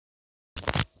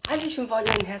Hallo schon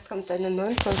Freunde und herzlich kommt zu einer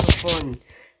neuen Folge von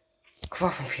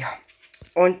Craftsman 4.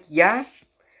 Und ja,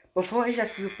 bevor ich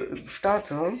das Video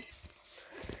starte,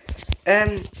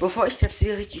 bevor ich jetzt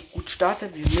hier richtig gut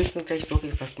starte, wir müssen gleich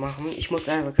wirklich was machen. Ich muss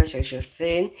einfach gleich euch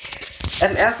erzählen.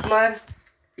 Erstmal,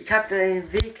 ich habe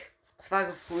den Weg zwar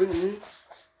gefunden,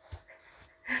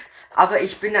 aber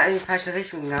ich bin da in die falsche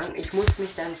Richtung gegangen. Ich muss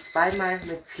mich dann zweimal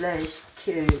mit Slash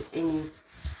killen in,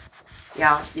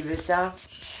 ja, ihr wisst ja,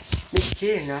 mich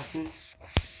killen lassen.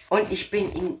 Und ich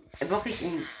bin wirklich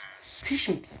in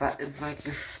Fischen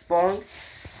gespawnt.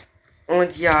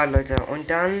 Und ja, Leute, und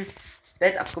dann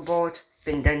Bett abgebaut,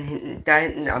 bin dann da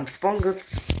hinten am Spawn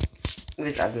gibt's. Ihr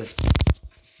wisst alles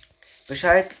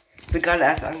Bescheid. Bin gerade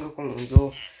erst angekommen und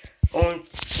so. Und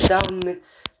damit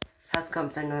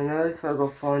kommt eine neue Folge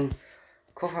von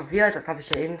Craftsman 4, das habe ich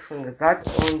ja eben schon gesagt.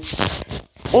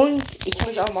 Und ich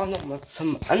muss auch noch mal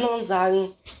zum anderen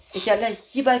sagen, ich werde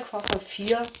hier bei Craftsman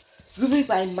 4, so wie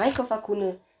bei Minecraft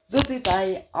Erkunde, so wie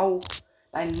bei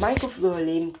Minecraft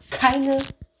Überleben, keine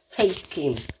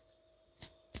Facecam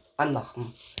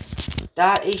anmachen.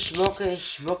 Da ich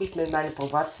wirklich mit meiner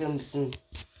Privatsphäre ein bisschen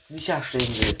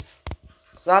sicherstellen will.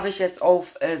 So habe ich jetzt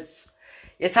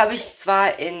jetzt habe ich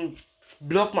zwar in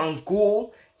Blockman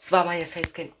Go zwar meine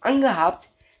Facecam angehabt,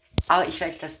 aber ich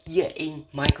werde das hier in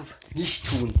Minecraft nicht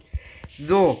tun.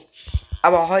 So,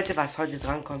 aber was heute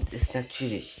dran kommt, ist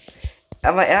natürlich.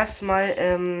 Aber erstmal,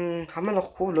 haben wir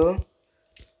noch Kohle?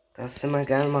 Das sind wir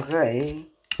gerne mal rein.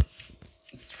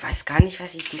 Ich weiß gar nicht,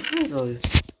 was ich machen soll.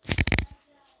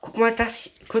 Guck mal,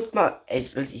 guck mal, ey,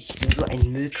 ich bin so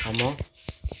ein Müllkammer.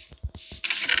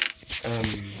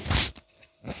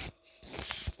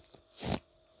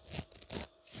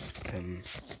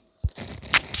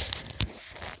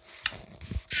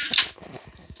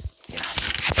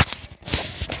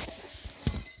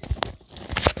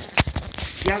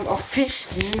 Wir haben auch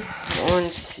Fichten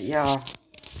und ja,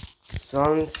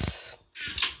 sonst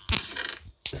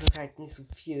ist es halt nicht so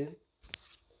viel.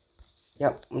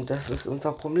 Ja, und das ist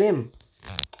unser Problem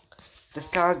des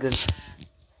Tages.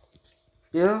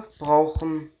 Wir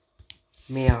brauchen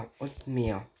mehr und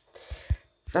mehr.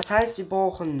 Das heißt, wir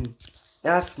brauchen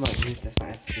erstmal, ich muss das mal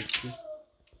erst sitzen.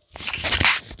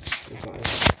 Ich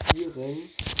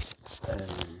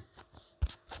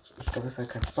glaube, es hat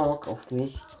keinen Bock auf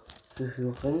mich zu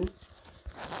hören.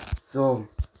 So.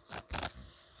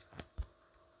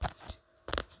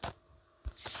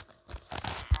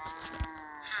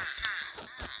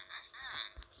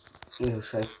 Ja,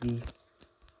 scheiß wie.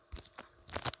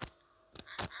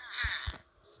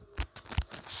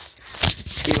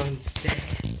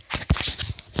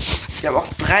 Wir haben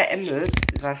auch 3 Emeralds,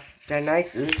 was sehr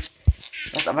nice ist.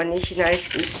 Was aber nicht nice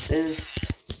ist,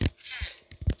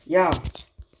 ja,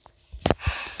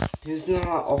 wir müssen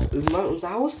aber auch irgendwann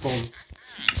unser Haus bauen.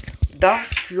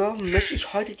 Dafür möchte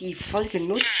ich heute die Folge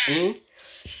nutzen,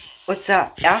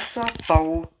 unser erster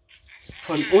Bau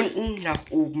von unten nach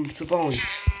oben zu bauen.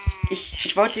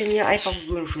 Ich wollte mir einfach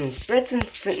so ein schönes Plätzchen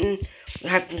finden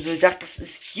und habe mir so gedacht, dass es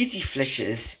hier die Fläche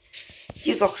ist.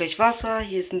 Hier ist auch gleich Wasser,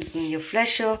 hier ist ein bisschen hier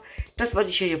Fläche. Das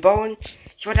wollte ich hier bauen.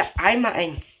 Ich wollte einmal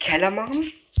einen Keller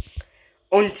machen.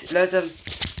 Und Leute,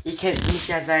 ihr kennt mich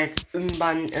ja seit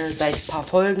irgendwann, seit ein paar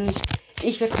Folgen.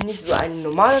 Ich werde nicht so ein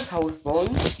normales Haus bauen.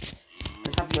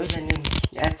 Das habe ich euch ja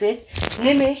nämlich erzählt.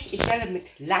 Nämlich, ich werde mit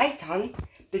Leitern,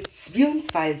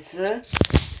 beziehungsweise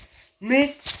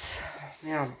mit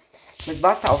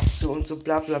Wasser aufziehen und so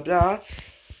bla bla bla,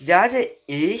 werde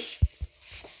ich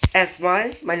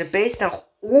erstmal meine Base nach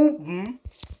oben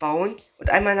bauen und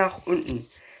einmal nach unten.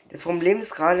 Das Problem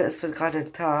ist gerade, es wird gerade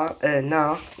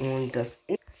Nacht und das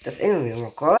ändern wir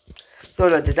mal kurz. So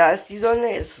Leute, da ist die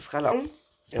Sonne, jetzt ist es gerade an.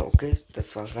 Ja, okay,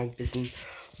 das war ein bisschen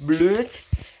blöd.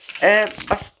 Ja,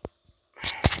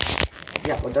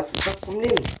 und das ist das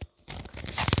Problem.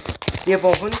 Wir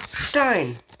brauchen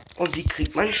Stein. Und wie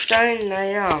kriegt man Stein?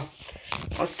 Naja,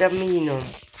 aus der Mine.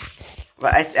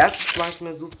 Weil als erstes mache ich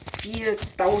mir so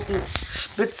 4000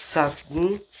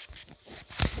 Spitzhacken.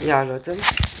 Ja, Leute.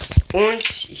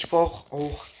 Und ich brauche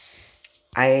auch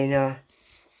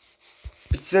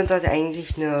beziehungsweise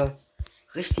eigentlich eine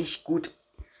richtig gut.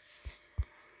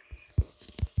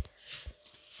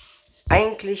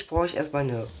 Eigentlich brauche ich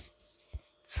erstmal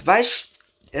 2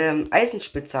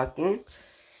 Eisenspitzhacken.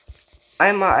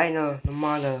 Einmal eine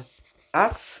normale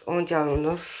Axt und ja, und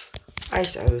das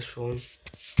reicht alles schon.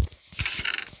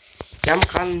 Wir haben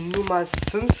gerade nur mal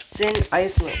 15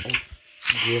 Eisen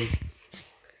ausgegeben.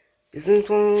 Wir sind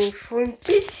schon ein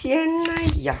bisschen,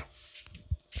 naja.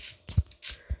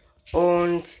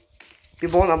 Und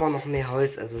wir bauen aber noch mehr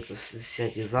Holz, also das ist ja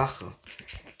die Sache.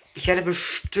 Ich werde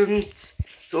bestimmt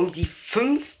so um die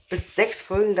 5 bis 6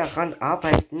 Folgen daran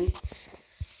arbeiten.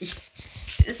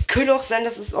 Es könnte auch sein,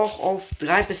 dass es auch auf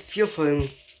 3 bis 4 Folgen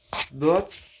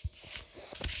wird.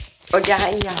 Und ja,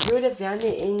 in der Höhle werden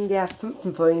wir in der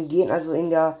 5. Folge gehen, also in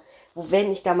der,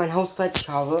 wenn ich da mein Haus fertig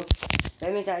habe,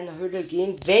 werden wir da in der Höhle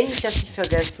gehen, wenn ich das nicht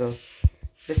vergesse.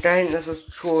 Bis dahin ist es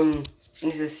schon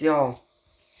nächstes Jahr.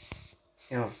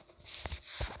 Ja.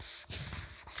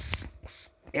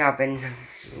 Ja,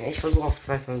 ich versuche auf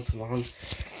 2 Folgen zu machen.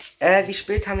 Wie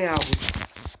spät haben wir ja?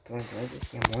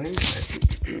 32, ja moin.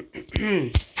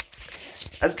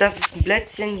 Also das ist ein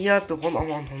Plätzchen hier. Wir brauchen auch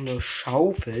noch eine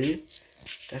Schaufel.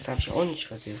 Das habe ich auch nicht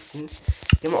vergessen.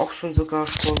 Wir haben auch schon sogar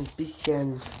schon ein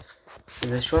bisschen.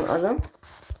 Ihr wisst schon alle.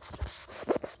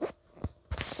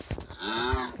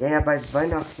 Ja, bald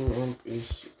Weihnachten und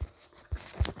ich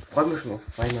freue mich schon auf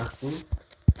Weihnachten.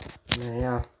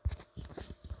 Naja.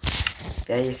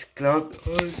 Wer jetzt glaubt,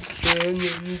 oh,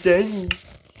 Danny.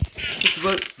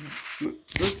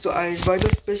 Wirst du ein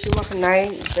Weihnachtsspecial machen?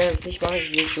 Nein, ich werde es nicht machen.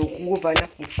 Ich will so Ruhe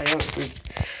Weihnachten feiern. Und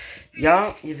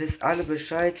ja, ihr wisst alle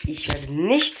Bescheid. Ich werde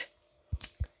nicht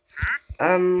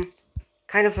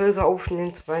keine Folge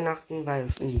aufnehmen zu Weihnachten, weil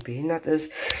es irgendwie behindert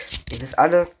ist. Ihr wisst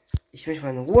alle, ich möchte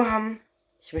meine Ruhe haben.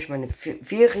 Ich möchte meine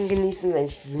Ferien genießen. Wenn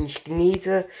ich die nicht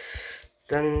genieße,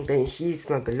 dann bin ich jedes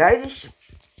Mal beleidigt.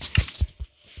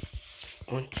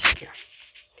 Und ja.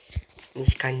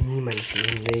 Ich kann nie meine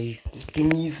Ferien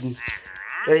genießen.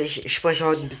 Ich spreche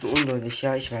heute ein bisschen undeutlich,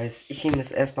 ja, ich weiß. Ich nehme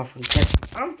es erstmal von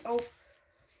gestern Abend auf.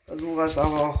 Sowas,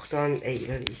 aber auch dann,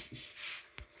 ey, ich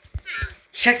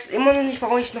check's immer noch nicht,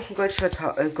 warum ich noch ein Goldschwert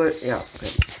habe. Ja,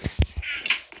 okay.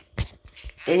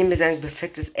 Der mit sein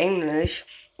perfektes Englisch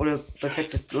oder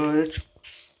perfektes Deutsch.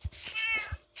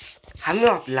 Haben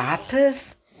wir auch Lapis?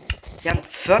 Wir haben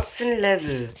 14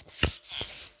 Level.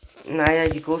 Naja,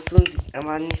 die Große sieht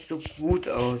aber nicht so gut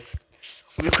aus.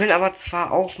 Und wir können aber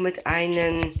zwar auch mit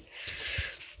einem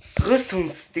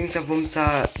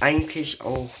Rüstungsdingsabumser eigentlich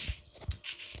auch.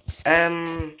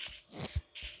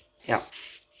 Ja.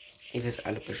 Ihr wisst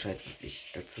alle Bescheid, was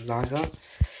ich dazu sage.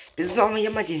 Wir müssen auch mal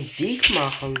hier mal den Weg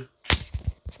machen.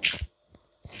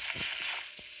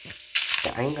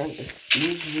 Der Eingang ist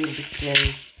irgendwie ein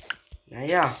bisschen.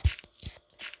 Naja.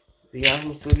 Will ja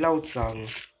nicht so laut sagen.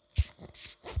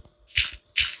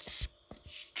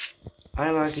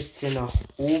 Einmal geht es hier nach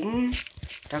oben.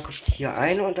 Da kommt hier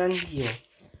eine und dann hier.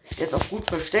 Der ist auch gut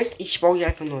versteckt. Ich baue hier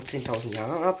einfach nur 10.000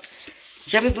 Jahre ab.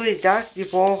 Ich habe mir so gedacht, wir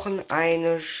brauchen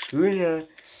eine schöne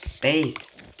Base.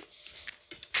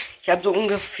 Ich habe so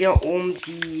ungefähr um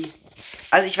die.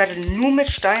 Also ich werde nur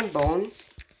mit Stein bauen.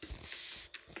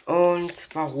 Und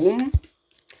warum?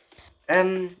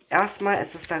 Erstmal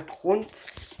ist es der Grund.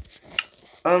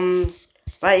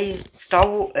 Weil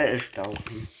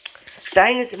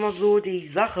Stein ist immer so die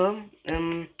Sache.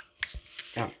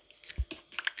 Ja.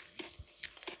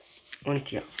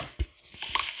 Und ja.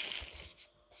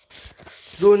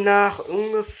 So nach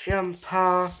ungefähr ein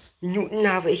paar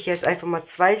Minuten habe ich jetzt einfach mal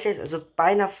 2 Sets, also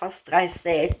beinahe fast 3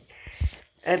 Sets.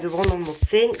 Wir brauchen noch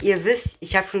 10. Ihr wisst,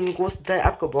 ich habe schon einen großen Teil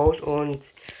abgebaut und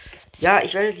ja,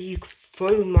 ich werde die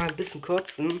Folge mal ein bisschen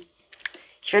kürzen.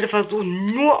 Ich werde versuchen,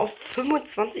 nur auf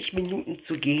 25 Minuten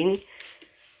zu gehen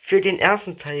für den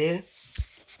ersten Teil.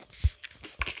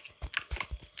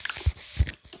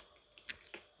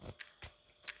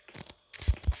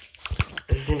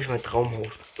 Das ist nämlich mein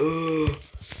Traumhaus.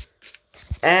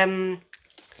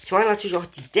 Ich mache natürlich auch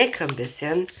die Decke ein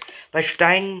bisschen, weil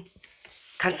Stein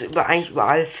kannst du eigentlich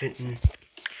überall finden.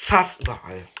 Fast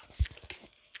überall.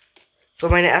 So,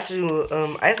 meine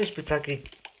erste Eisenspitzhacke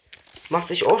macht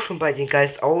sich auch schon bei den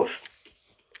Geist auf.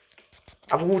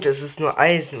 Aber gut, es ist nur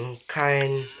Eisen und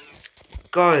kein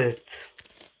Gold.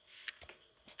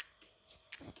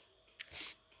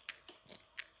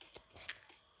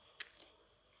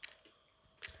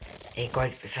 Ey,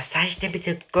 Gold, was sage ich denn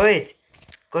bitte? Gold.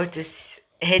 Gold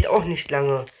hält auch nicht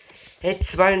lange. Hält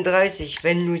 32,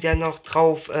 wenn du da noch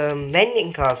drauf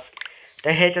Mending hast.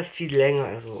 Dann hält das viel länger,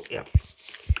 also ja.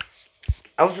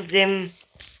 Außerdem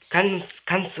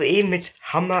kannst du eben mit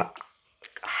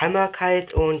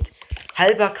Hammerkeit und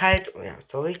Halberkeit, oh ja,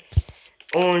 sorry,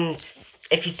 und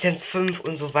Effizienz 5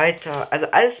 und so weiter. Also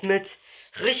alles mit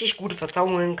richtig gute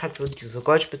Verzauberungen kannst du diese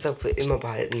Goldspitzhacke für immer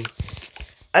behalten.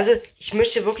 Also ich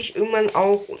möchte wirklich irgendwann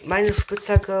auch meine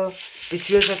Spitzhacke,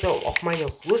 beziehungsweise auch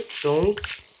meine Rüstung,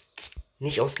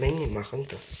 nicht aus Mengen machen,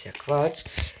 das ist ja Quatsch,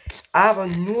 aber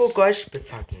nur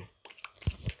Goldspitzhacken.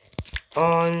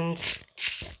 Und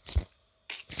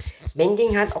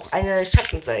Mending hat auch eine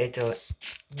Schattenseite,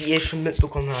 die ihr schon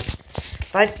mitbekommen habt.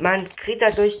 Weil man kriegt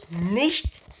dadurch nicht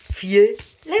viel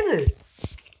Level.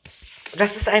 Und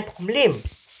das ist ein Problem.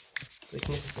 Ich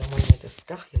muss jetzt auch mal hier das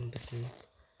Dach hier ein bisschen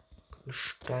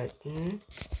gestalten.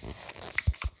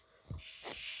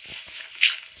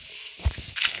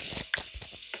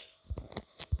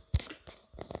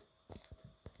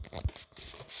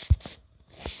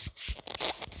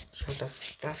 Ich habe das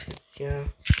Dach jetzt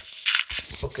hier.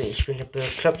 Okay, ich bin der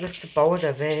bekloppteste Bauer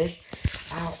der Welt.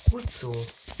 Ah, gut so.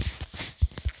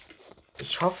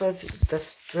 Ich hoffe,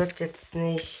 das wird jetzt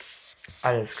nicht.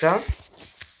 Alles klar.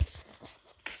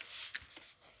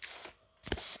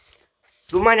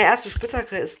 So, meine erste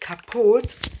Spitzhacke ist kaputt.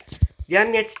 Wir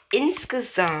haben jetzt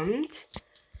insgesamt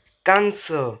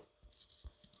ganze.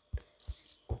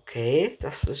 Okay,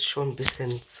 das ist schon ein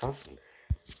bisschen sass.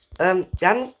 Wir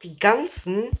haben die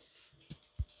ganzen.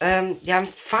 Wir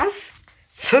haben fast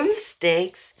 5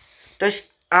 Steaks durch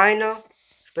eine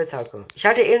Spitzhacke. Ich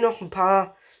hatte eben noch ein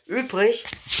paar übrig.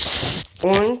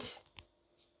 Und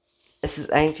es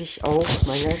ist eigentlich auch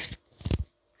meine.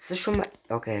 Es ist schon mal.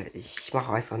 Okay, ich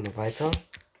mache einfach nur weiter.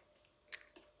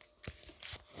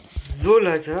 So,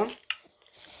 Leute.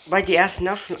 Weil die erste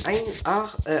Nacht schon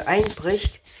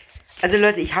einbricht. Also,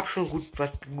 Leute, ich habe schon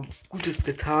was Gutes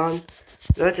getan.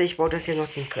 Leute, ich baue das hier noch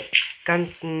den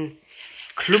ganzen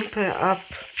Klumpe ab.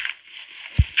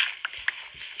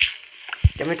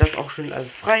 Damit das auch schon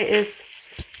alles frei ist.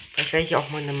 Vielleicht werde ich auch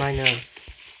mal meine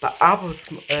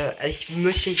Bearbeitung. Ich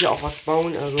möchte hier auch was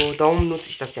bauen. Also, darum nutze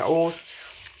ich das ja aus.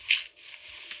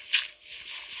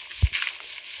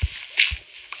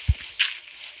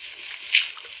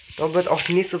 Da wird auch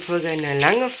die nächste Folge eine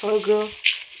lange Folge.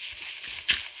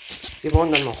 Wir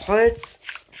bauen dann noch Holz.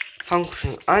 Fangen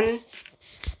schon an.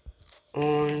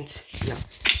 Und ja.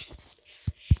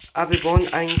 Aber wir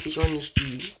bauen eigentlich auch nicht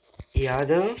die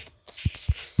Erde.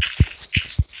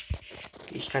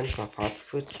 Ich kann es mal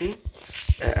fastfüttern.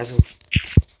 Also.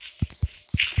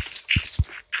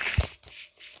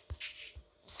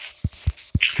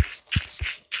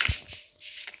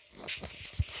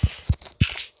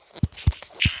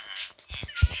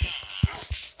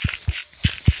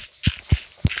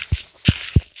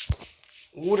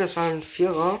 Das war ein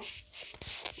Vierer.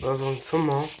 Oder so ein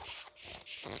Fünfer.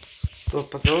 So,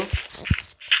 pass auf.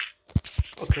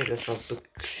 Okay, das war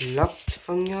beklappt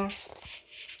von mir.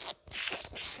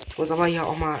 Ich muss aber hier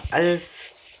auch mal alles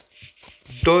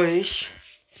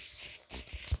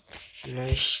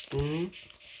durchleuchten.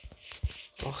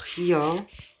 Auch hier.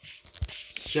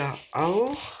 Ja,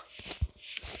 auch.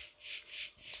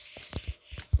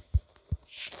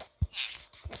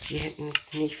 Hier hinten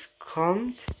nichts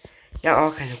kommt. Ja,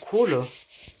 aber keine Kohle.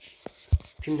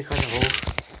 Fiel mir gerade auf.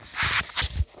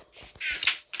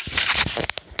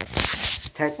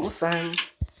 Die Zeit muss sein.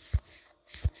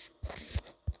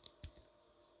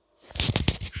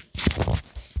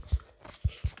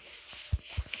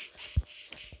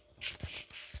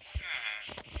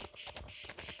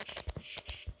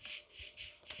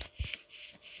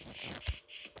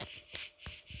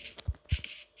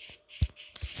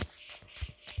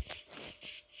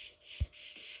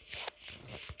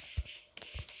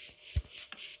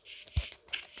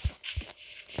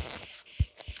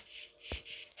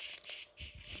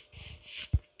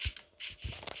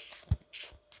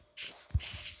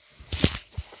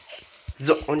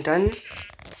 So, und dann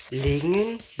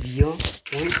legen wir uns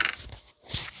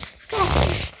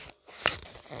Stoff.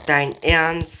 Dein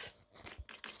Ernst?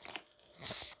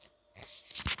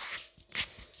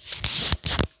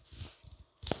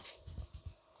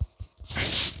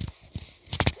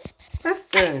 Was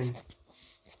denn?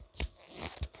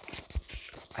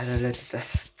 Also Leute,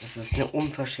 das ist eine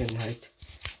Unverschämtheit.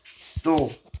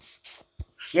 So,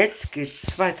 jetzt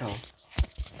geht's weiter.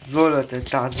 So Leute,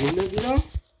 da sind wir wieder.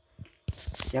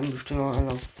 Die haben bestimmt auch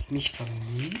alle auf mich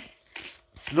vermisst.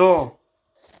 So.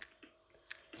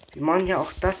 Wir machen ja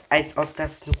auch das, als ob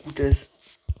das eine gute ist.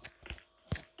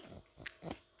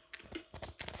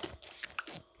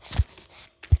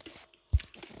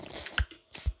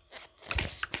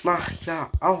 Mach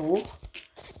ja auch.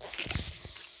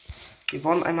 Wir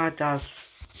bauen einmal das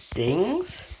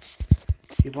Dings.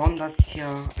 Wir bauen das hier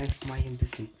einfach mal hier ein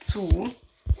bisschen zu.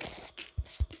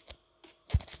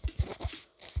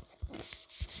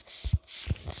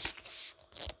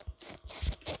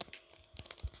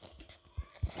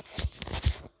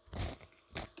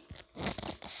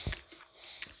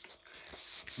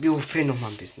 Wir fehlen noch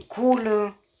mal ein bisschen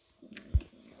Kohle.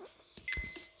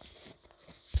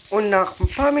 Und nach ein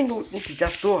paar Minuten sieht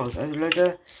das so aus. Also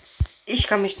Leute, ich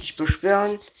kann mich nicht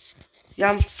beschweren. Wir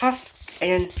haben fast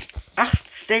einen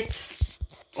 8 Stacks.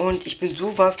 Und ich bin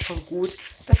sowas von gut,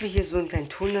 dass wir hier so einen kleinen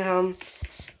Tunnel haben.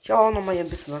 Ich habe auch noch mal hier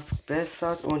ein bisschen was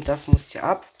gebessert. Und das muss hier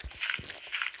ab.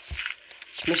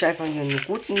 Ich möchte einfach hier einen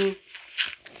guten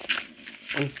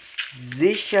und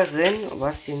sichern,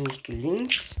 was hier nicht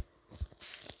gelingt.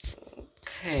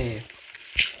 Okay.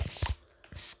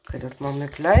 Okay, das machen wir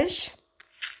gleich.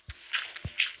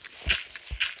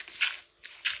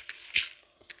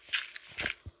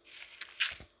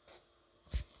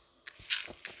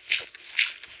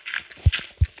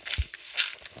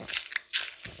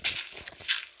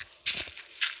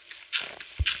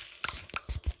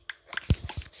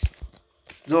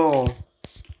 So.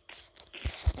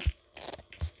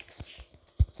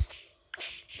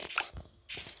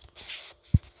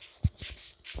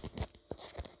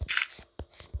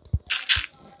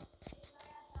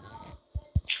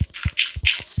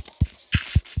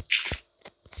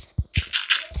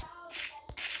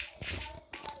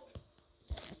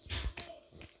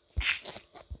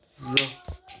 So.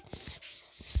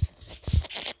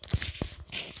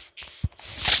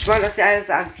 Ich mache das ja alles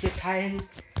an 4 Teilen.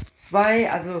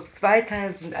 Zwei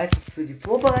Teile sind einfach für die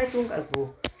Vorbereitung,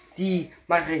 also die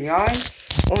Materialien.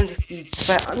 Und die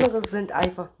 2 andere sind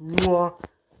einfach nur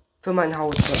für mein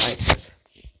Haus bereitet.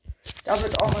 Da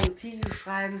wird auch ein Titel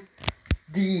schreiben,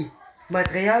 die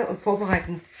Materialien und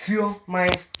Vorbereiten für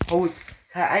mein Haus.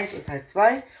 Teil 1 und Teil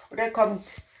 2. Und dann kommt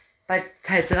bei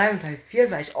Teil 3 und Teil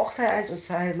 4, weil ich auch Teil 1 und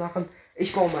 2 machen.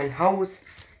 Ich baue mein Haus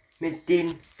mit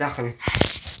den Sachen.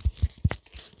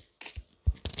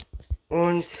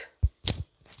 Und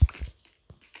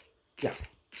ja.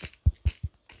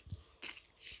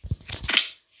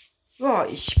 Ja,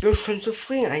 ich bin schon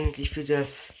zufrieden eigentlich für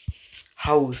das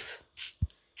Haus.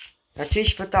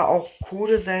 Natürlich wird da auch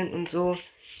Kohle sein und so.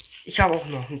 Ich habe auch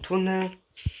noch einen Tunnel.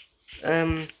 Ich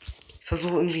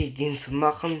versuche irgendwie den zu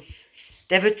machen.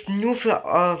 Der wird nur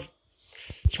für...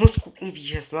 ich muss gucken, wie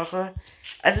ich das mache.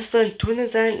 Also es soll ein Tunnel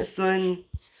sein. Es soll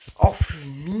auch für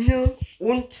Mine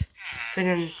und für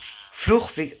einen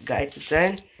Fluchtweg geeignet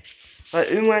sein. Weil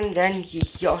irgendwann werden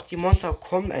hier auch die Monster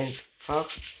kommen einfach.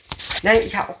 Nein,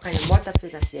 ich habe auch keine Mod dafür,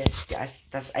 dass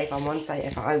das einfach Monster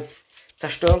einfach alles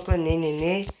zerstören können.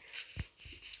 Nee.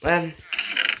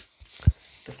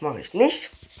 Das mache ich nicht.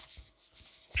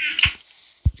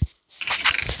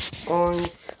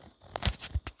 Und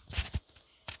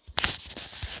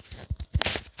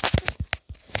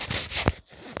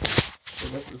so,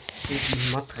 das ist für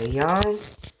die Materialien.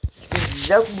 Ich bin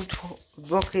sehr gut,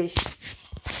 wirklich.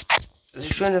 Es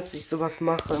ist schön, dass ich sowas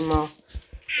mache immer.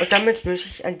 Und damit möchte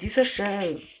ich an dieser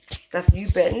Stelle das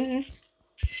Video beenden.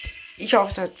 Ich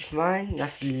hoffe, es hat euch gefallen.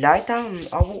 Lasst ein Like da,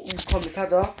 ein Abo und einen Kommentar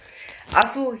da.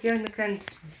 Achso, hier eine kleine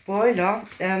Spoiler.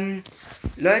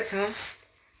 Leute,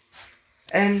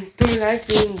 tut mir leid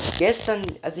wegen gestern,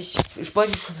 also ich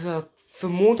spreche schon für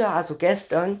Montag, also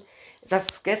gestern,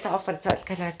 dass gestern auf meinem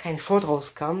Zeitkanal kein Short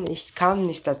rauskam. Ich kam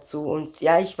nicht dazu und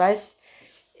ja, ich weiß,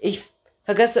 ich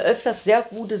vergesse öfters sehr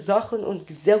gute Sachen und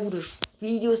sehr gute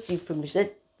Videos, die für mich sehr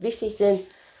wichtig sind.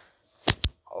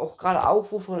 Auch gerade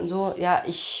Aufrufe und so. Ja,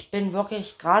 ich bin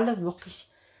wirklich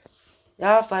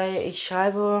ja, weil ich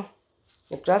schreibe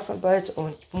eine Klassenarbeit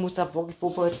und ich muss da wirklich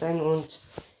vorbereitet sein und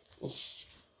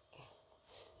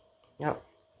ja.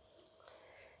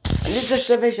 An dieser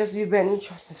Stelle werde ich das Video beenden. Ich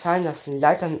hoffe, es gefallen. Lasst ein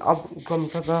Like, ein Abo, einen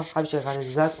Kommentar, habe ich ja gerade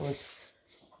gesagt. Und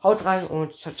haut rein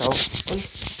und ciao, ciao.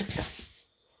 Und bis dann.